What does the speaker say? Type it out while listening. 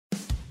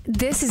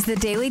This is the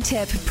Daily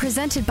Tip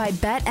presented by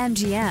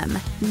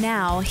BetMGM.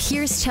 Now,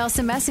 here's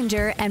Chelsea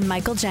Messenger and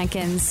Michael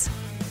Jenkins.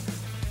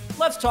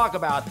 Let's talk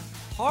about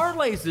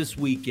parlays this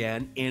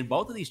weekend in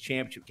both of these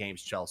championship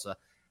games, Chelsea.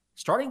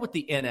 Starting with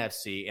the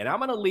NFC, and I'm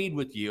going to lead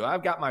with you.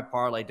 I've got my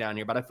parlay down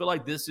here, but I feel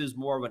like this is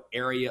more of an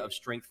area of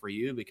strength for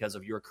you because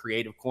of your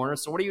creative corner.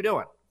 So what are you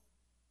doing?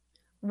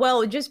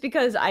 Well, just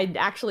because I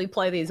actually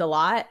play these a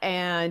lot,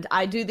 and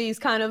I do these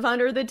kind of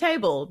under the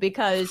table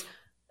because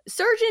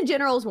Surgeon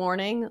General's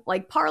warning,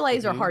 like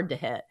parlays are hard to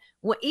hit.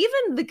 Well,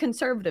 even the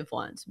conservative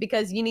ones,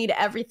 because you need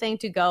everything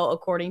to go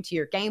according to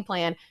your game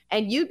plan.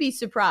 And you'd be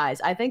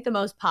surprised. I think the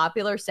most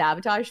popular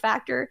sabotage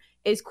factor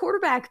is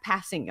quarterback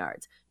passing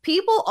yards.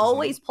 People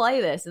always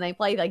play this, and they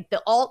play like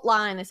the alt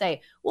line and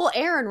say, well,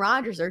 Aaron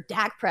Rodgers or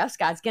Dak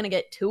Prescott's going to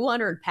get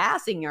 200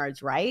 passing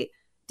yards, right?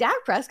 Dak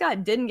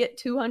Prescott didn't get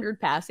 200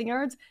 passing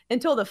yards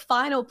until the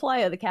final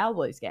play of the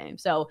Cowboys game.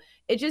 So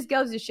it just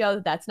goes to show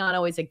that that's not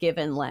always a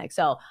given leg.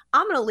 So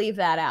I'm going to leave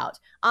that out.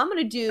 I'm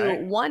going to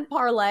do one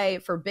parlay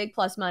for big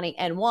plus money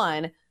and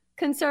one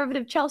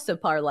conservative Chelsea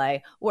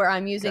parlay where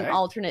I'm using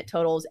alternate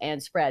totals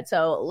and spread.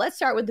 So let's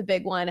start with the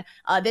big one.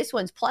 This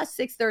one's plus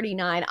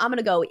 639. I'm going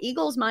to go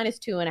Eagles minus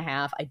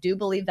 2.5. I do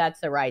believe that's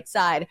the right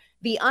side.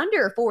 The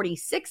under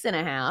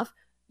 46.5.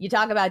 You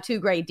talk about two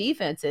great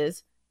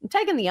defenses. I'm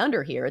taking the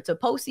under here. It's a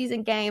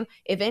postseason game.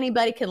 If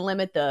anybody can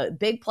limit the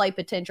big play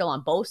potential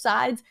on both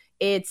sides,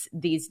 it's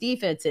these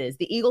defenses.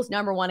 The Eagles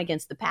number one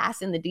against the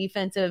pass in the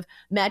defensive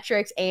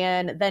metrics,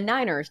 and the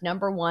Niners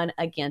number one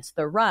against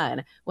the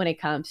run when it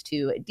comes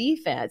to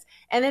defense.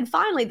 And then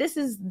finally, this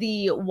is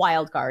the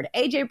wild card.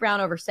 A.J.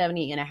 Brown over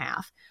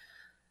 70.5.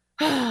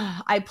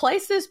 I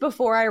placed this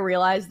before I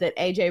realized that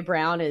A.J.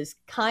 Brown is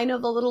kind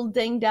of a little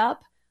dinged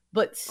up,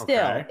 but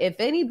still, if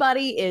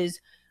anybody is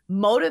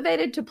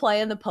motivated to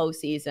play in the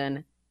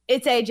postseason,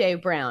 it's A.J.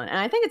 Brown. And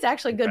I think it's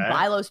actually a good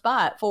buy low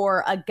spot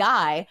for a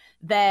guy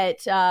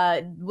that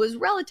was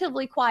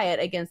relatively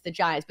quiet against the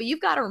Giants. But you've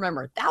got to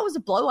remember, that was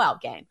a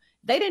blowout game.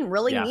 They didn't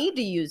really need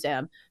to use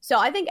him. So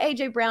I think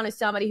A.J. Brown is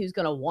somebody who's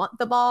going to want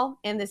the ball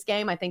in this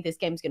game. I think this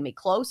game's going to be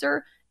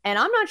closer. And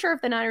I'm not sure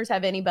if the Niners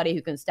have anybody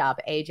who can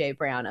stop A.J.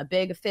 Brown, a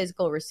big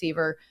physical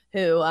receiver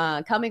who,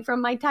 coming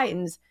from my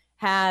Titans,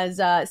 has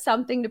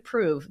something to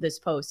prove this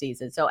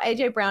postseason. So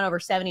A.J. Brown over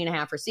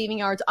 70.5 receiving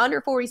yards, under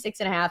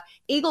 46.5,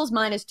 Eagles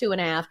minus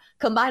 2.5.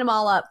 Combine them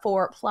all up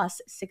for plus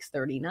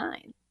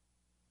 639.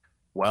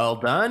 Well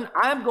done.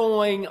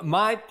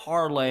 My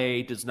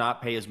parlay does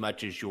not pay as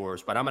much as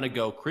yours, but I'm going to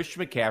go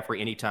Christian McCaffrey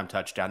anytime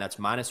touchdown. That's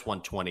minus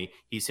 120.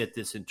 He's hit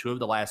this in 2 of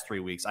the last 3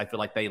 weeks. I feel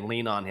like they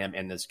lean on him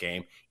in this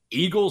game.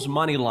 Eagles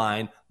money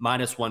line,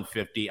 minus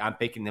 150. I'm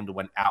picking them to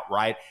win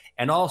outright.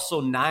 And also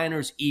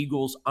Niners,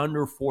 Eagles,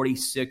 under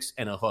 46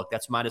 and a hook.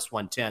 That's minus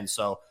 110.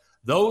 So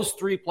those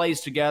 3 plays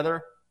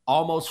together,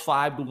 almost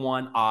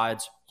 5-1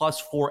 odds,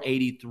 plus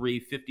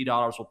 483.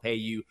 $50 will pay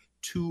you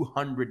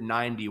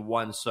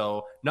 291.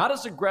 So not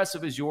as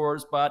aggressive as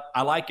yours, but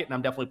I like it, and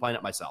I'm definitely playing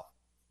it myself.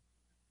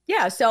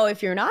 Yeah, so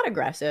if you're not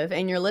aggressive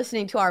and you're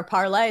listening to our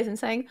parlays and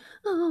saying,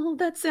 oh,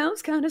 that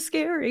sounds kind of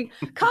scary,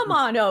 come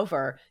on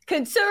over.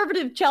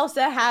 Conservative Chelsea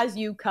has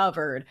you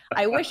covered.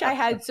 I wish I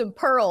had some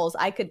pearls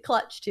I could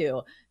clutch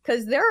to,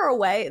 because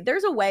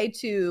there's a way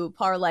to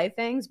parlay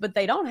things, but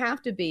they don't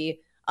have to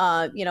be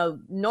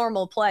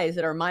normal plays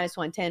that are minus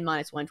 110,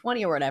 minus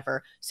 120 or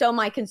whatever. So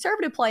my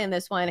conservative play in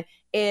this one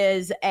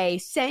is a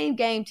same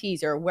game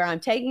teaser where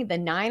I'm taking the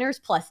Niners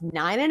plus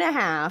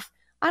 9.5.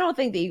 I don't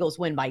think the Eagles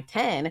win by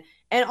 10.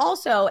 And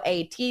also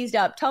a teased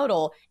up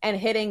total and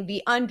hitting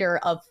the under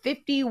of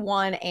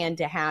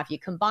 51.5. You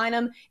combine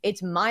them,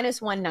 it's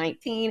minus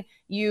 119.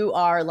 You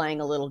are laying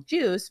a little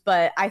juice,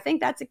 but I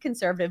think that's a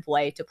conservative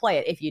way to play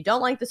it. If you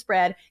don't like the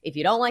spread, if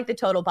you don't like the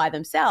total by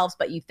themselves,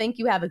 but you think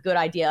you have a good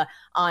idea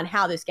on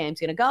how this game's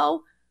going to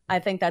go, I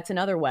think that's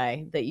another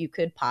way that you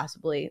could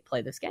possibly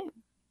play this game.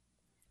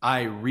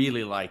 I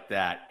really like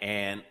that.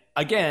 And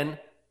again,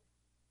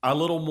 a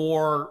little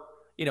more,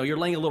 you're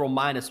laying a little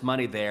minus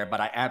money there, but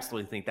I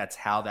absolutely think that's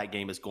how that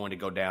game is going to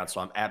go down.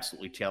 So I'm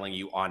absolutely telling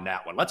you on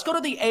that one. Let's go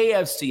to the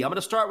AFC. I'm going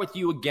to start with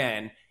you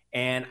again.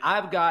 And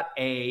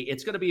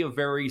it's going to be a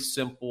very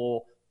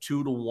simple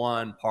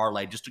 2-1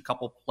 parlay, just a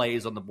couple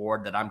plays on the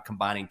board that I'm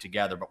combining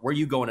together. But where are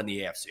you going in the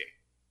AFC?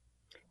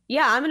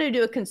 Yeah, I'm going to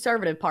do a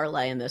conservative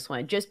parlay in this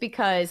one just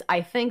because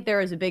I think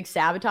there is a big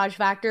sabotage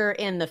factor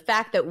in the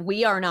fact that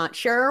we are not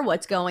sure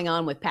what's going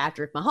on with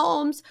Patrick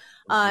Mahomes.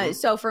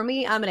 So for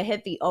me, I'm going to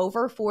hit the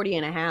over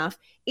 40.5.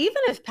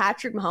 Even if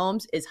Patrick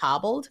Mahomes is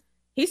hobbled,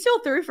 he still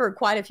threw for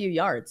quite a few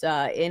yards,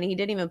 and he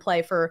didn't even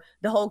play for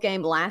the whole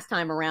game last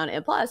time around.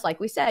 And plus, like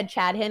we said,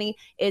 Chad Henne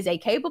is a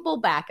capable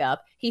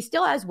backup. He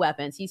still has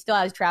weapons. He still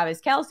has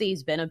Travis Kelce.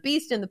 He's been a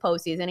beast in the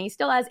postseason. He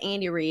still has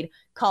Andy Reid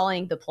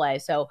calling the play.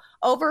 So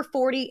over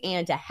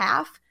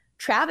 40.5,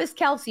 Travis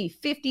Kelce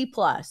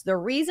 50+. The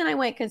reason I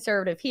went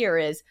conservative here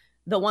is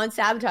the one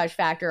sabotage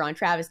factor on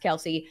Travis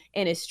Kelce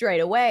in his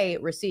straightaway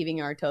receiving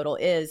yard total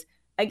is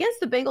against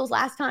the Bengals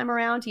last time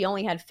around, he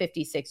only had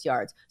 56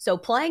 yards. So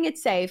playing it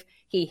safe,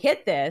 he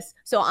hit this.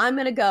 So I'm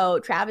going to go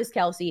Travis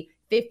Kelce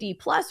 50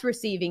 plus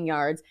receiving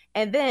yards.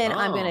 And then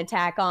I'm going to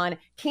tack on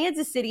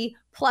Kansas City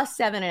plus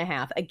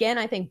 7.5. Again,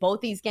 I think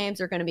both these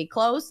games are going to be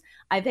close.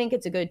 I think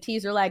it's a good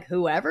teaser leg.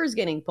 Whoever's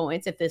getting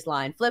points, if this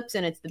line flips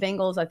and it's the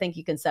Bengals, I think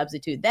you can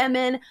substitute them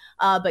in.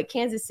 But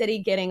Kansas City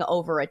getting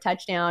over a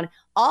touchdown.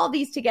 All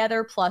these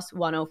together plus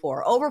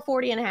 104. Over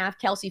 40.5,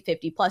 Kelsey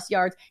 50 plus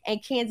yards,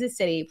 and Kansas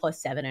City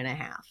plus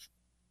 7.5.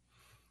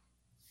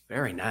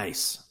 Very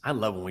nice. I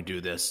love when we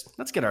do this.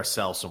 Let's get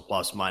ourselves some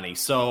plus money.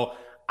 So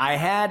I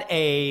had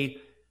a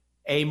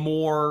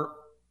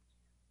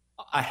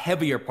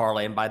heavier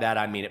parlay, and by that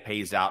I mean it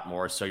pays out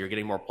more. So you're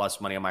getting more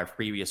plus money on my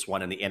previous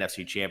one in the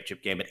NFC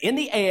Championship game. But in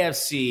the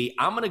AFC,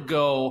 I'm going to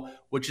go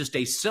with just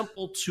a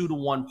simple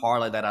 2-to-1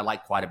 parlay that I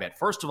like quite a bit.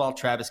 First of all,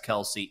 Travis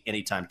Kelce,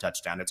 anytime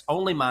touchdown. It's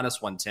only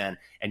minus 110,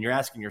 and you're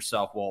asking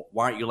yourself, well,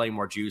 why aren't you laying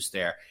more juice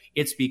there?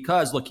 It's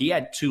because, look, he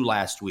had 2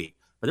 last week,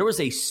 but there was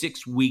a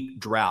 6-week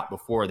drought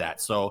before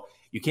that. So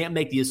you can't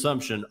make the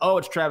assumption, oh,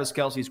 it's Travis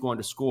Kelce, he's going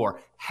to score.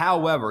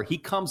 However, he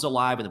comes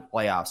alive in the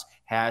playoffs,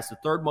 has the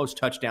 3rd most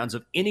touchdowns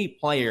of any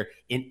player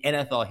in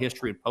NFL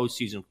history in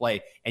postseason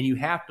play. And you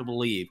have to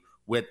believe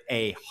with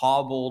a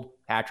hobbled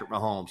Patrick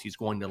Mahomes, he's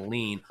going to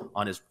lean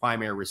on his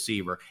primary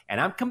receiver.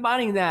 And I'm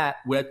combining that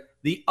with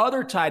the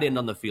other tight end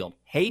on the field,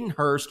 Hayden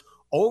Hurst,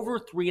 over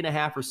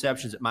 3.5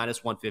 receptions at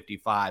minus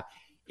 155.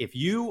 If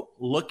you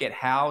look at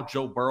how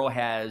Joe Burrow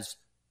has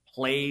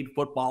played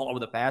football over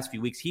the past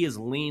few weeks, he has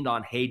leaned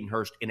on Hayden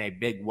Hurst in a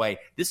big way.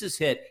 This is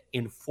hit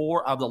in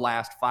 4 of the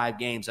last 5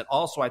 games. And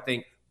also, I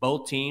think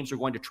both teams are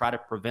going to try to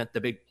prevent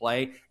the big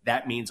play.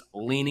 That means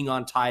leaning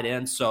on tight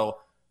ends. So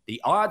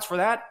the odds for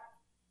that,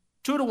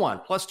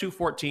 2-to-1, plus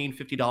 214,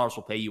 $50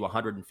 will pay you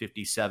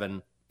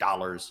 $157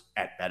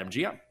 at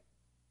BetMGM.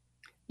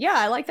 Yeah,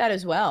 I like that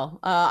as well.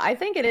 I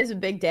think it is a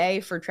big day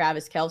for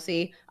Travis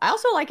Kelce. I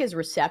also like his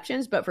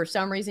receptions, but for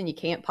some reason you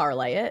can't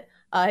parlay it.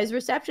 His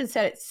reception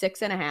set at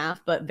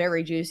 6.5, but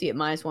very juicy at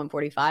minus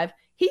 145.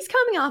 He's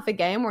coming off a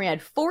game where he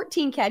had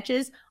 14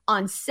 catches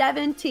on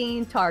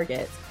 17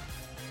 targets.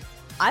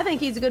 I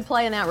think he's a good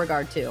play in that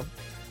regard too.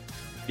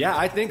 Yeah,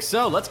 I think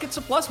so. Let's get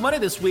some plus money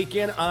this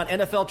weekend on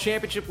NFL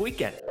Championship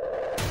Weekend.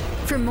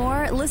 For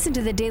more, listen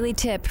to the Daily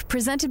Tip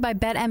presented by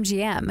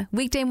BetMGM.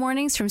 Weekday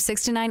mornings from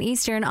 6 to 9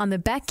 Eastern on the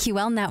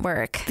BetQL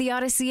network, the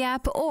Odyssey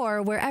app,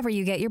 or wherever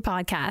you get your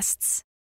podcasts.